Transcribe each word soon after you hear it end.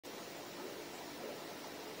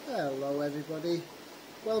Hello everybody,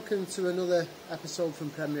 welcome to another episode from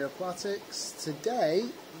Premier Aquatics. Today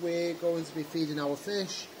we're going to be feeding our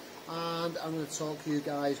fish and I'm going to talk to you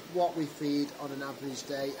guys what we feed on an average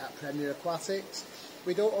day at Premier Aquatics.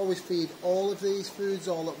 We don't always feed all of these foods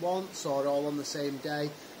all at once or all on the same day,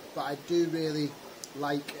 but I do really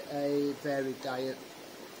like a varied diet,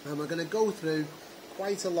 and we're going to go through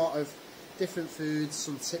quite a lot of different foods,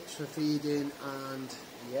 some tips for feeding, and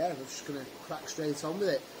yeah, we're just going to crack straight on with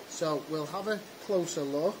it. So we'll have a closer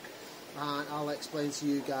look and I'll explain to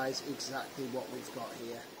you guys exactly what we've got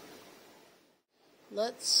here.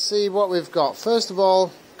 Let's see what we've got. First of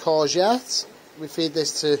all, courgette. We feed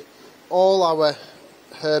this to all our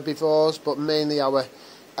herbivores, but mainly our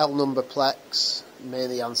L number plex,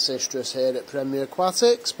 mainly ancistrus here at Premier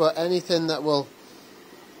Aquatics, but anything that will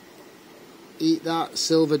eat that,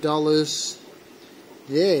 silver dollars.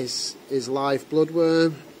 This is live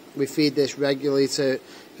bloodworm. We feed this regularly to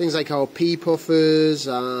things like our pea puffers,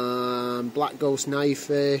 black ghost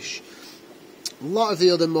knifefish, a lot of the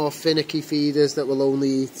other more finicky feeders that will only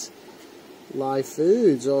eat live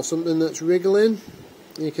foods or something that's wriggling.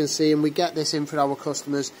 You can see, and we get this in for our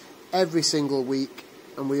customers every single week,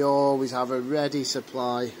 and we always have a ready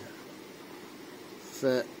supply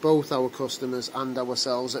for both our customers and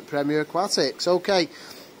ourselves at Premier Aquatics. Okay,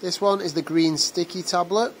 this one is the green sticky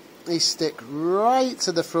tablet. These stick right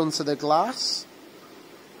to the front of the glass,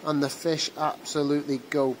 and the fish absolutely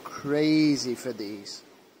go crazy for these.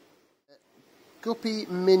 Guppy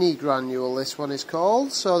mini granule, this one is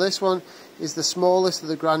called. So this one is the smallest of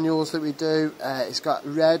the granules that we do. It's got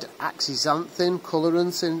red axanthin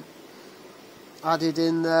colorant added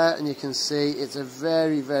in there, and you can see it's a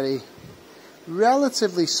very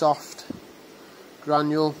relatively soft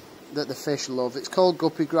granule that the fish love. It's called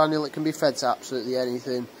guppy granule. It can be fed to absolutely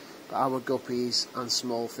anything, but our guppies and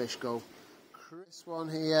small fish go. This one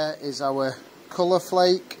here is our colour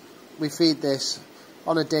flake. We feed this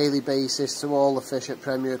on a daily basis to all the fish at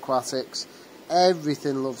Premier Aquatics.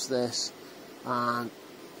 Everything loves this, and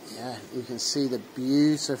yeah, you can see the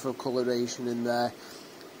beautiful coloration in there,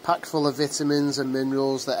 packed full of vitamins and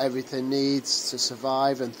minerals that everything needs to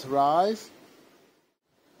survive and thrive.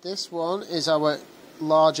 This one is our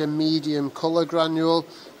larger medium colour granule,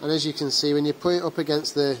 and as you can see, when you put it up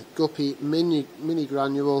against the guppy mini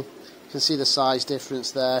granule, you can see the size difference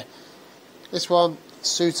there. This one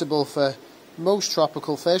suitable for most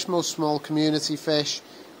tropical fish, most small community fish.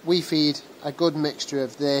 We feed a good mixture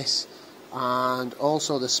of this and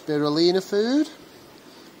also the spirulina food,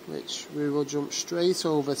 which we will jump straight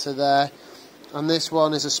over to there. And this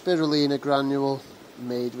one is a spirulina granule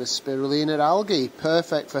made with spirulina algae,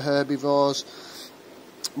 perfect for herbivores.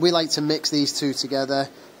 We like to mix these two together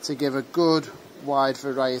to give a good wide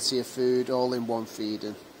variety of food all in one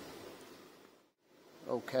feeding.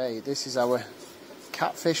 Okay, this is our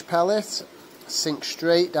catfish pellet. Sinks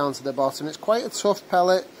straight down to the bottom. It's quite a tough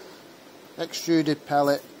pellet, extruded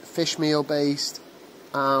pellet, fish meal based,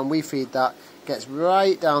 and we feed that. Gets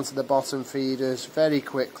right down to the bottom feeders very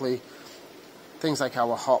quickly. Things like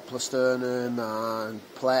our hoplosternum and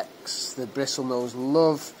plex, the bristlenose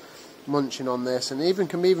love munching on this, and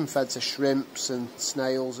can be even fed to shrimps and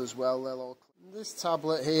snails as well. This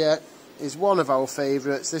tablet here is one of our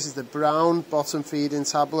favourites. This is the brown bottom feeding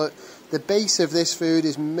tablet. The base of this food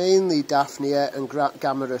is mainly Daphnia and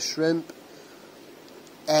Gamera shrimp.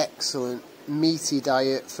 Excellent meaty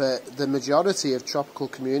diet for the majority of tropical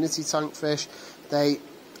community tank fish. They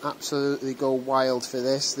absolutely go wild for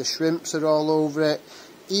this. The shrimps are all over it.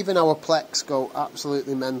 Even our plex go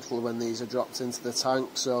absolutely mental when these are dropped into the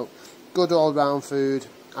tank. So good all round food,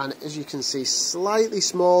 and as you can see, slightly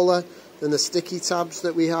smaller than the sticky tabs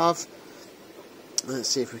that we have. Let's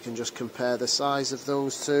see if we can just compare the size of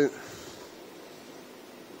those two.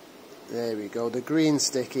 There we go, the green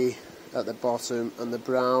sticky at the bottom and the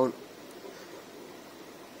brown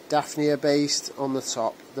Daphnia based on the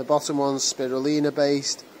top. The bottom one's spirulina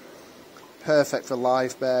based, perfect for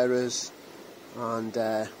live bearers and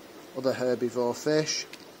other herbivore fish.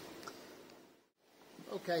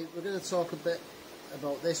 Okay, we're going to talk a bit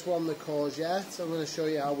about this one, the courgette. I'm going to show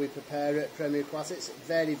you how we prepare it at Premier Aquatics. It's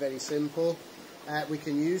very simple. We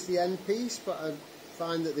can use the end piece, but I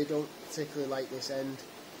find that they don't particularly like this end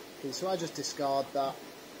piece, so I just discard that,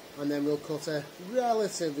 and then we'll cut a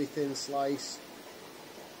relatively thin slice,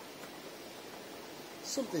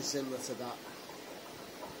 something similar to that,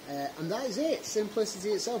 and that is it. Simplicity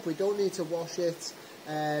itself. We don't need to wash it,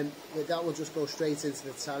 that will just go straight into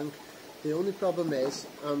the tank. The only problem is,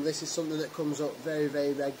 and this is something that comes up very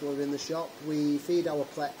regular in the shop, we feed our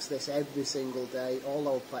plex this every single day. All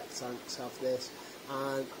our plex tanks have this,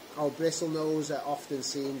 and our bristlenose are often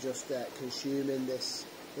seen just consuming this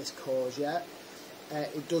courgette.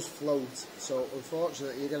 It does float, so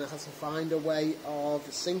unfortunately you're going to have to find a way of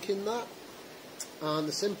sinking that, and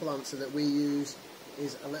the simple answer that we use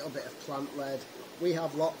is a little bit of plant lead. We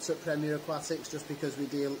have lots at Premier Aquatics just because we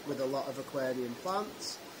deal with a lot of aquarium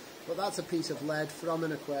plants, but that's a piece of lead from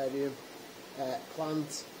an aquarium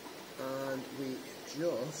plant, and we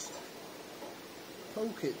just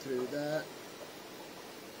poke it through there,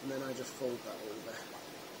 and then I just fold that over.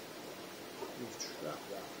 We've trapped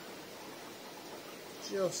that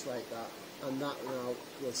just like that, and that now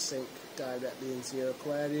will sink directly into your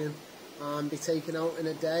aquarium and be taken out in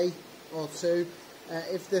a day or two.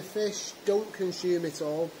 If the fish don't consume it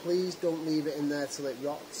all, please don't leave it in there till it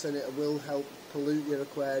rots, and it will help pollute your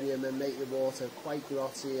aquarium and make the water quite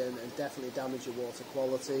grotty and definitely damage your water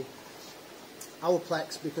quality. Our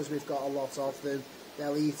plex, because we've got a lot of them,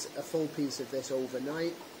 they'll eat a full piece of this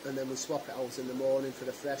overnight, and then we swap it out in the morning for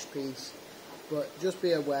a fresh piece. But just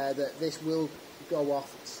be aware that this will go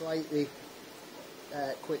off slightly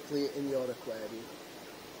quickly in your aquarium.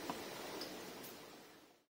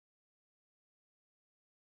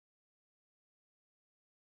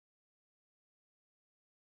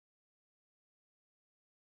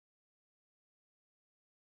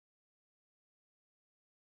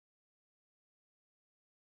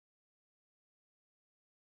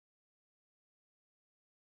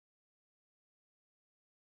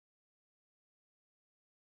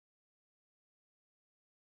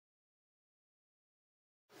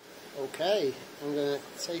 Okay, I'm going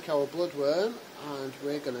to take our bloodworm and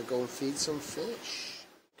we're going to go and feed some fish.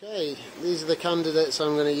 Okay, these are the candidates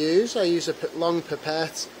I'm going to use. I use a long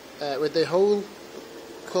pipette with the hole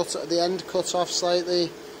cut at the end, cut off slightly,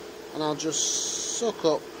 and I'll just suck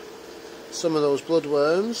up some of those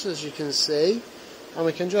bloodworms, as you can see, and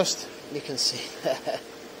we can just, you can see there,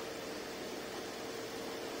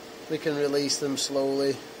 we can release them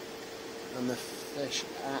slowly, and the fish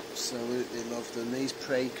absolutely love them. These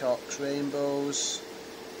praecox rainbows,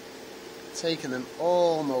 taking them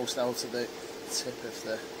almost out of the tip of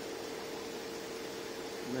the,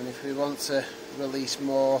 and then if we want to release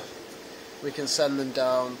more, we can send them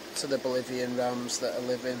down to the Bolivian rams that are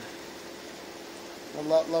living a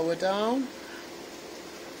lot lower down.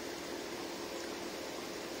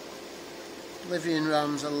 Bolivian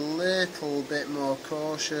rams a little bit more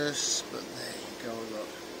cautious, but there you go, look.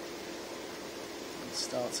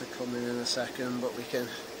 Start to come in a second, but we can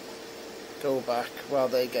go back while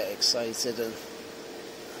they get excited and